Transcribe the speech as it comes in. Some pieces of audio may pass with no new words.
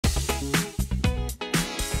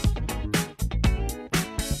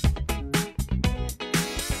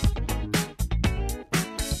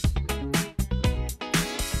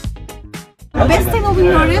The best thing over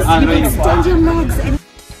here is you can extend your legs and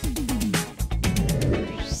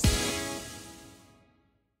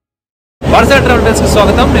Batasari Travels కి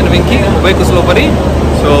స్వాగతం. నేను Venky ఉబైకు స్లోపరి.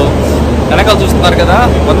 So వెనకాల చూస్తున్నారు కదా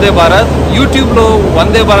వందే భారత్. యూట్యూబ్లో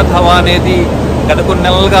వందే భారత్ హవా అనేది గత కొన్ని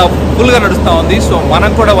నెలలుగా ఫుల్గా నడుస్తూ ఉంది. సో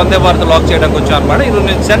మనం కూడా వందే భారత్ లాక్ చేయడానికి వచ్చాం అనమాట. ఈరోజు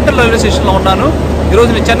నేను సెంట్రల్ రైల్వే స్టేషన్లో ఉన్నాను. ఈరోజు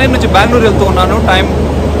నేను చెన్నై నుంచి బెంగళూరు వెళ్తూ ఉన్నాను. టైం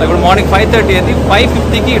ఇప్పుడు మార్నింగ్ 5:30 అయింది.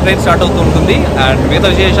 5:50కి ట్రైన్ స్టార్ట్ అవుతూ ఉంటుంది. అండ్ మిగతా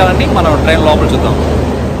విశేషాలన్నీ మనం ట్రైన్ లోపల చూద్దాం.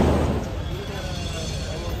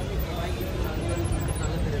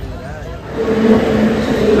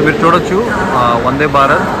 మీరు చూడొచ్చు Vande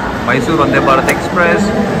Bharat Mysore Vande Bharat express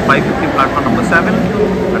 5:50 platform number 7.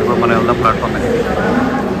 ఇప్పుడు మనం వెళ్దాం ప్లాట్ఫామ్ దగ్గర.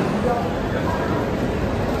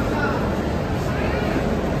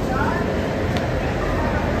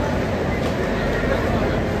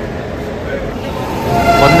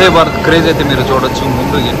 వందే భారత్ క్రేజ్ అయితే మీరు చూడొచ్చు.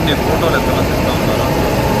 ముందు ఎన్ని ఫోటోలు ఎంత తీస్తూ ఉన్నారో.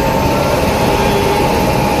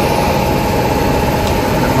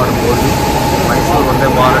 Board Mysore Vande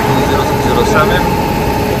Bharat 20607.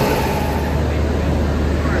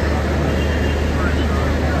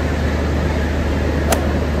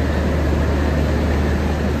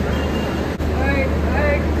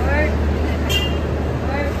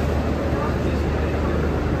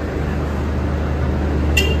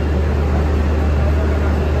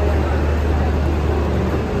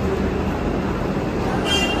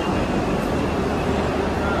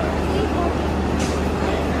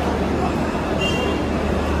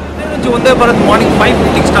 Vande Bharat morning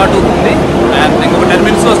 5:50కి start అవుతుంది. అండ్ ఇంకొక 10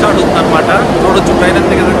 minutesలో స్టార్ట్ అవుతుంది అనమాట. చూడొచ్చు ట్రైన్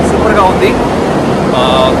అంతా సూపర్గా ఉంది.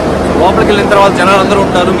 లోపలికి వెళ్ళిన తర్వాత జనాలు అందరూ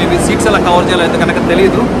ఉంటారు. మేబీ సీట్స్ ఎలా కవర్ చేయాలో అయితే కనుక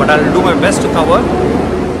తెలియదు. But I will do my best to cover.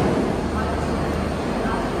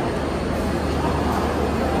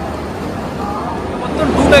 మొత్తం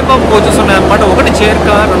 2 టైప్ ఆఫ్ కోచెస్ ఉన్నాయన్నమాట. ఒకటి చైర్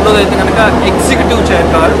కార్, రెండోది అయితే కనుక ఎగ్జిక్యూటివ్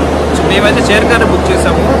చైర్ కార్. సో మేమైతే చైర్ కార్ బుక్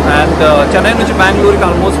చేసాము. అండ్ చెన్నై నుంచి బెంగళూరుకి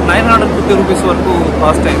ఆల్మోస్ట్ 950 రూపీస్ వరకు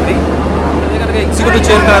కాస్ట్ అయింది. అదే కనుక ఎగ్జిక్యూటివ్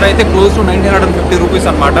చైర్ కార్ అయితే క్లోజ్ టు 1950 రూపీస్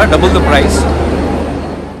అనమాట, డబుల్ ద ప్రైస్.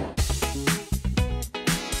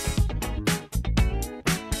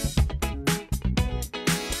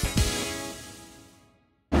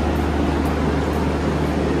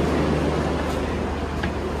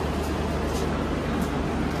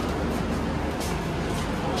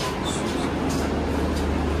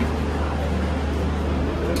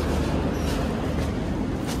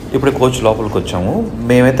 ఇప్పుడు కోచ్ లోపలికి వచ్చాము.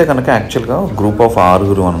 మేమైతే కనుక యాక్చువల్గా గ్రూప్ ఆఫ్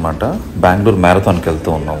 6 అనమాట బెంగళూరు మ్యారథాన్కి వెళ్తూ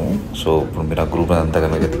ఉన్నాము. సో ఇప్పుడు మీరు ఆ గ్రూప్ అంతా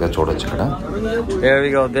కనుక ఎత్తుగా చూడొచ్చు ఇక్కడ.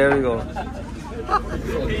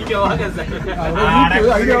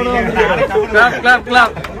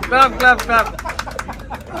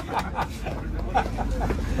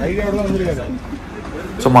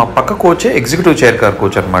 సో మా పక్క కోచే ఎగ్జిక్యూటివ్ చైర్ కార్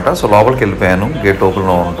కోచ్ అనమాట. సో లోపలికి వెళ్ళిపోయాను గేట్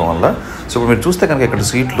ఓపెన్లో ఉండటం వల్ల. సో ఇప్పుడు మీరు చూస్తే కనుక ఇక్కడ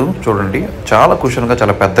సీట్లు చూడండి, చాలా కుషన్గా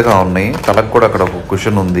చాలా పెద్దగా ఉన్నాయి. తలకు కూడా అక్కడ ఒక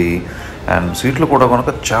కుషన్ ఉంది. అండ్ సీట్లు కూడా కనుక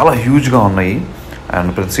చాలా హ్యూజ్గా ఉన్నాయి. అండ్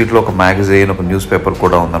ప్రతి సీట్లో ఒక మ్యాగజైన్, ఒక న్యూస్ పేపర్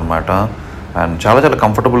కూడా ఉందన్నమాట. అండ్ చాలా చాలా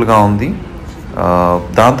కంఫర్టబుల్గా ఉంది.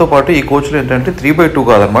 దాంతోపాటు ఈ కోచ్లో ఏంటంటే 3/2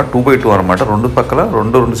 కాదనమాట, 2/2 అనమాట. రెండు పక్కల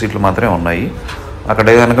రెండు సీట్లు మాత్రమే ఉన్నాయి. అక్కడ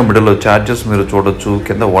కనుక మిడిల్లో ఛార్జెస్ మీరు చూడొచ్చు.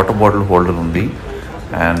 కింద వాటర్ బాటిల్ హోల్డర్ ఉంది.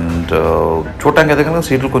 అండ్ చూడటానికి అయితే కనుక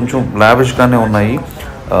సీట్లు కొంచెం లావిష్గానే ఉన్నాయి.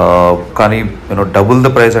 కానీ డబుల్ ద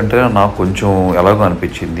ప్రైస్ అంటే నాకు కొంచెం ఎలాగో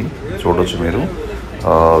అనిపించింది. చూడొచ్చు మీరు.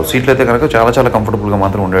 సీట్లు అయితే కనుక చాలా చాలా కంఫర్టబుల్గా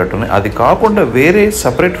మాత్రం ఉండేటట్టున్నాయి. అది కాకుండా వేరే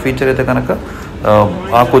సపరేట్ ఫీచర్ అయితే కనుక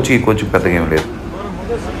ఆ కోచ్ ఈ కోచ్ పెద్దగా ఏం లేదు.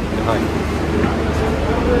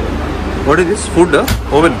 What is this? Food?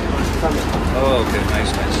 Oven? Oh, okay.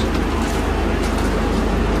 Nice.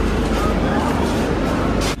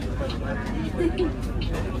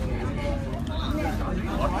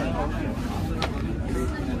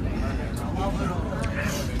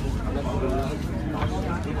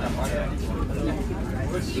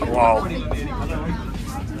 Wow.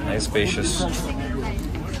 Nice, spacious.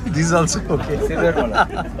 This is also okay.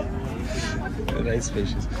 Nice,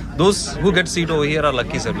 spacious. Those who get seat over here are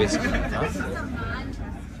lucky, sir, basically.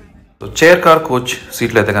 Chair car coach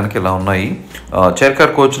సీట్లు అయితే కనుక ఇలా ఉన్నాయి. Chair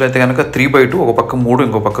car కోచ్లు అయితే కనుక 3/2, ఒక పక్క 3,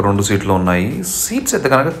 ఇంకో పక్క 2 సీట్లు ఉన్నాయి. సీట్స్ అయితే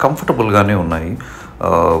కనుక కంఫర్టబుల్గానే ఉన్నాయి.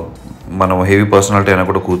 మనం హెవీ పర్సనాలిటీ అయినా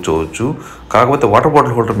కూడా కూర్చోవచ్చు. కాకపోతే వాటర్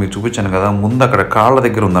బాటిల్ హోల్డర్ మీకు చూపించాను కదా, ముందు అక్కడ కాళ్ళ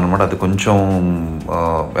దగ్గర ఉందన్నమాట. అది కొంచెం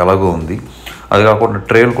ఎలాగో ఉంది. అది కాకుండా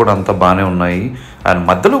ట్రేలు కూడా అంతా బాగానే ఉన్నాయి. అండ్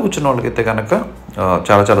మధ్యలో కూర్చున్న వాళ్ళకైతే కనుక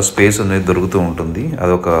చాలా చాలా స్పేస్ అనేది దొరుకుతూ ఉంటుంది.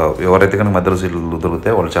 అదొక ఎవరైతే కనుక మధ్యలో సీట్లు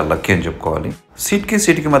దొరుకుతాయో వాళ్ళు చాలా లక్కీ అని చెప్పుకోవాలి.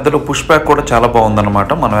 సీట్కి మధ్యలో పుష్ బ్యాక్ కూడా చాలా బాగుందన్నమాట.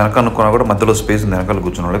 మనం వెనక అనుకున్నా కూడా మధ్యలో స్పేస్ ఉంది వెనకాల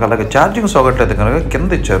కూర్చున్న వాళ్ళకి. అలాగే ఛార్జింగ్ సాకెట్ అయితే కనుక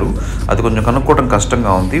కింద ఇచ్చారు. అది కొంచెం కనుక్కోవడం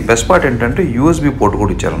కష్టంగా ఉంది. బెస్ట్ పార్ట్ ఏంటంటే USB పోర్ట్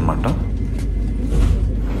కూడా ఇచ్చారనమాట.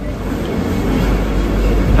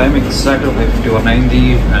 టైం ఎగ్జాక్ట్ 5:51 అయింది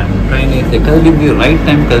అండ్ ట్రైన్ అయితే కదిలింది, రైట్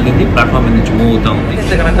టైం కదిలింది, ప్లాట్ఫామ్ మీద నుంచి మూవ్ అవుతా ఉంది.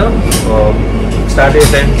 అయితే కనుక స్టార్ట్ అయ్యే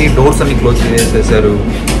టైంకి డోర్స్ అన్ని క్లోజ్ చేసేసారు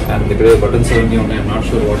అండ్ దగ్గర బటన్స్ అన్నీ ఉన్నాయి. Not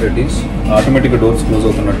sure what it is. ఆటోమేటిక్గా డోర్స్ క్లోజ్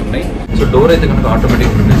అవుతున్నట్టున్నాయి. సో డోర్ అయితే కనుక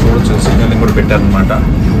ఆటోమేటిక్గా చూడొచ్చు, సిగ్నలింగ్ కూడా పెట్టారనమాట.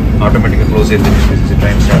 ఆటోమేటిక్గా క్లోజ్ అయితే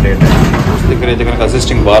ట్రైన్ స్టార్ట్ అయ్యే టైం. దగ్గర అయితే కనుక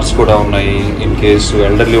అసిస్టింగ్ బార్స్ కూడా ఉన్నాయి. ఇన్ కేసు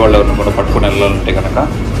ఎల్డర్లీ వాళ్ళు ఎవరైనా కూడా పట్టుకుని వెళ్ళాలంటే కనుక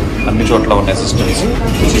అన్ని చోట్ల ఉన్నాయి assistants,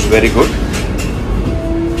 which is very good.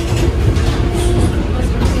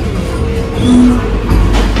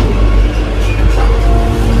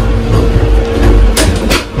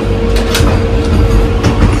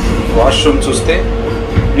 Washroom చూస్తే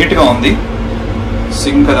నీట్గా ఉంది.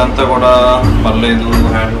 సింక్ అదంతా కూడా పర్లేదు.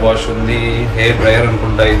 హ్యాండ్ వాష్ ఉంది, హెయిర్ డ్రైయర్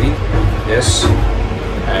అనుకుంటా ఇది. ఎస్.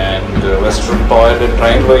 And western toilet.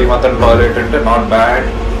 ట్రైన్లో ఈ మాత్రం టాయిలెట్ అంటే నాట్ బ్యాడ్.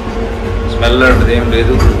 స్మెల్ అంటే ఏం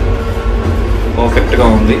లేదు, పర్ఫెక్ట్గా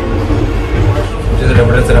ఉంది.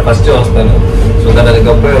 చూసేటప్పుడే సరే ఫస్ట్ వస్తాను, సో దాని అది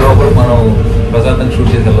గప్పే లోపల మనం ప్రశాంతంగా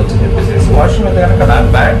షూట్ చేసి వెళ్ళొచ్చు అని చెప్పేసి. వాష్రూమ్ అయితే కనుక నాట్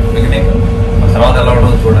బ్యాడ్. బిగినింగ్ తర్వాత ఎలా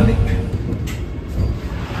ఉండదు చూడండి.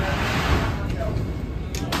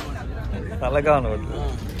 అలాగా అనమాట.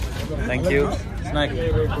 Thank you. Snack.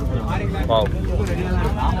 Wow.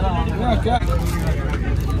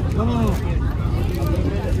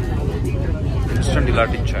 Instant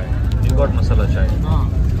ఇలాంటి చాయ్. You got masala chai.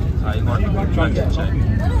 I got chai.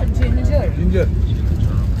 Ginger.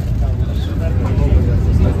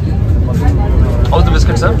 How the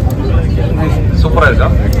biscuit sir? Super है क्या?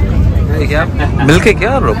 क्या मिल्क है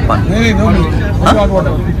क्या? पानी? नहीं, no milk.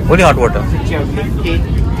 Only hot water.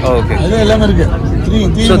 Oh, okay.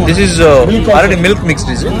 So this is already milk mixed,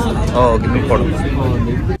 is it? Oh, okay, milk powder.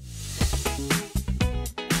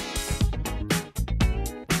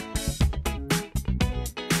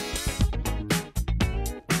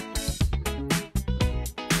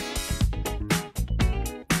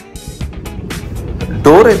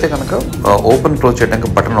 Door అయితే కనుక open close చేయడానికి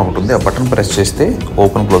బటన్ ఒకటి ఉంది. ఆ బటన్ ప్రెస్ చేస్తే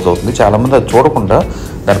ఓపెన్ క్లోజ్ అవుతుంది. చాలామంది అది చూడకుండా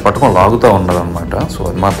దాన్ని పట్టుకొని లాగుతూ ఉన్నారనమాట. సో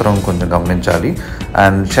అది మాత్రం కొంచెం గమనించాలి.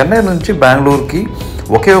 అండ్ చెన్నై నుంచి బెంగళూరుకి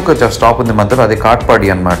ఒకే ఒక స్టాప్ ఉంది మధ్యలో, అది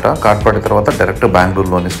కాట్పాడి అనమాట. కాట్పాడి తర్వాత డైరెక్ట్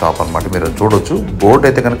బెంగళూరులోని స్టాప్ అనమాట. మీరు చూడొచ్చు బోర్డు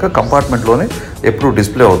అయితే కనుక కంపార్ట్మెంట్లోనే ఎప్పుడు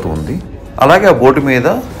డిస్ప్లే అవుతూ ఉంది. అలాగే ఆ బోర్డు మీద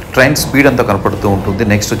ట్రైన్ స్పీడ్ అంతా కనపడుతూ ఉంటుంది.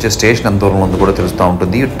 నెక్స్ట్ వచ్చే స్టేషన్ ఎంత దూరంలో ఉంది కూడా తెలుస్తూ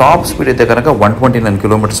ఉంటుంది. టాప్ స్పీడ్ అయితే కనుక 129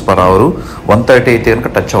 km/h, 130 అయితే కనుక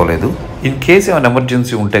టచ్ అవ్వలేదు. ఇన్ కేస్ ఏమైనా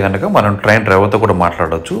ఎమర్జెన్సీ ఉంటే కనుక మనం ట్రైన్ డ్రైవర్తో కూడా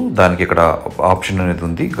మాట్లాడవచ్చు. దానికి ఇక్కడ ఆప్షన్ అనేది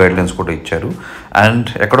ఉంది, గైడ్లైన్స్ కూడా ఇచ్చారు. అండ్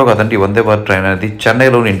ఎక్కడో కదండి వందే భారత్ ట్రైన్ అనేది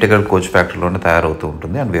చెన్నైలోని ఇంటిగ్రల్ కోచ్ ఫ్యాక్టరీలోనే తయారవుతూ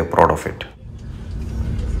ఉంటుంది. And we are proud of it.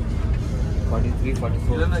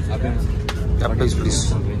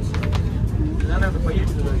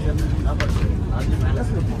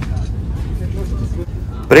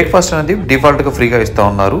 Breakfast అనేది డిఫాల్ట్గా ఫ్రీగా ఇస్తూ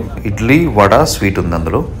ఉన్నారు. ఇడ్లీ, వడ, స్వీట్ ఉంది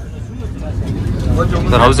అందులో.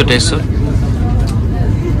 House the taste sir?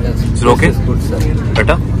 Okay,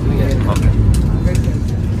 better. Okay.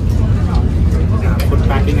 Food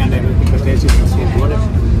packing and everything, the taste is so good.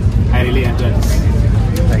 I really enjoyed this.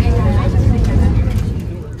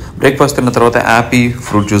 Breakfast తిన్న తర్వాత యాపీ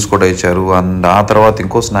ఫ్రూట్ జ్యూస్ కూడా ఇచ్చారు. అండ్ ఆ తర్వాత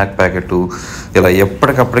ఇంకో స్నాక్ ప్యాకెట్, ఇలా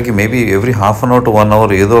ఎప్పటికప్పటికి maybe every half an hour to 1 hour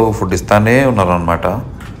ఏదో ఒక ఫుడ్ ఇస్తానే ఉన్నారు అనమాట.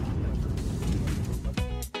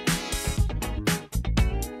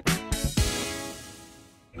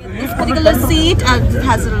 This particular seat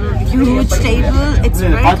has a huge table. It's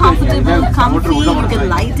very comfortable, comfy. You can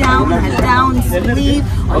lie down, head down, sleep.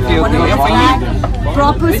 Okay,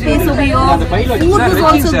 proper space over here. Food is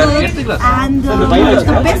also good. And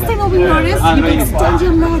the best thing over here is you can extend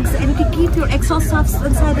your legs and you can keep your extra stuff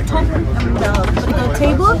inside the top particular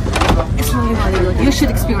table. It's really, really good. You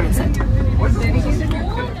should experience it.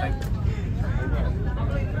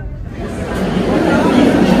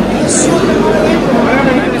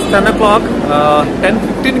 It's 10 o'clock.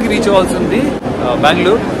 10:15 reach అవ్వాల్సింది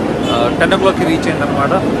Bengaluru. 10 o'clock reach అయింది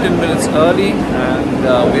అనమాట. 15 minutes early and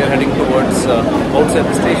we are heading towards outside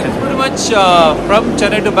the station. Pretty much from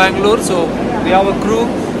Chennai to Bengaluru. So we have a crew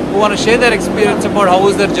who want to share their experience about how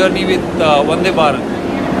was their journey with Vande Bharat.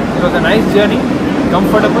 It was a nice journey,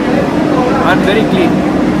 comfortable and very clean.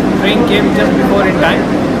 Train came just before in time.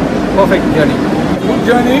 Perfect journey. Good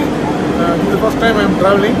journey. This is the first time I am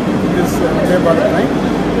travelling in this Vande Bharat train.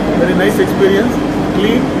 Very nice experience.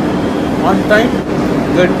 Clean, on time.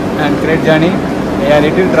 Good and great journey. A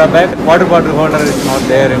little drawback. Water bottle holder is not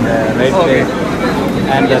there in the right place.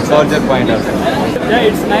 And the soldier point also. Yeah,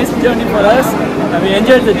 it's nice journey for us. We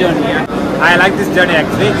enjoyed the journey. I like this journey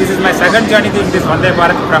actually. This is my second journey in this Vande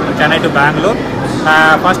Bharat from Chennai to Bengaluru.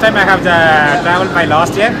 First time I have travelled by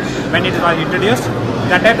last year when it was introduced.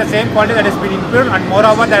 That time the same quality that has been improved and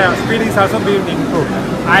moreover the speed is also being improved.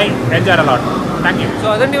 I enjoyed a lot. Thank you. So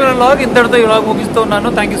అదండి మన vlog, ఇంతటితో ఈ vlog ముగిస్తున్నాను.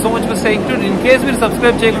 Thank you so much for staying tuned. In case మీరు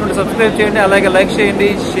subscribe చేయకుండా subscribe చేయండి, అలాగే like చేయండి,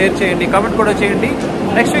 షేర్ చేయండి, కామెంట్ కూడా చేయండి.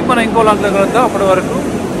 నెక్స్ట్ వీక్ మనం ఇంకో వ్లాగ్లో కలుద్దాం. అప్పటి వరకు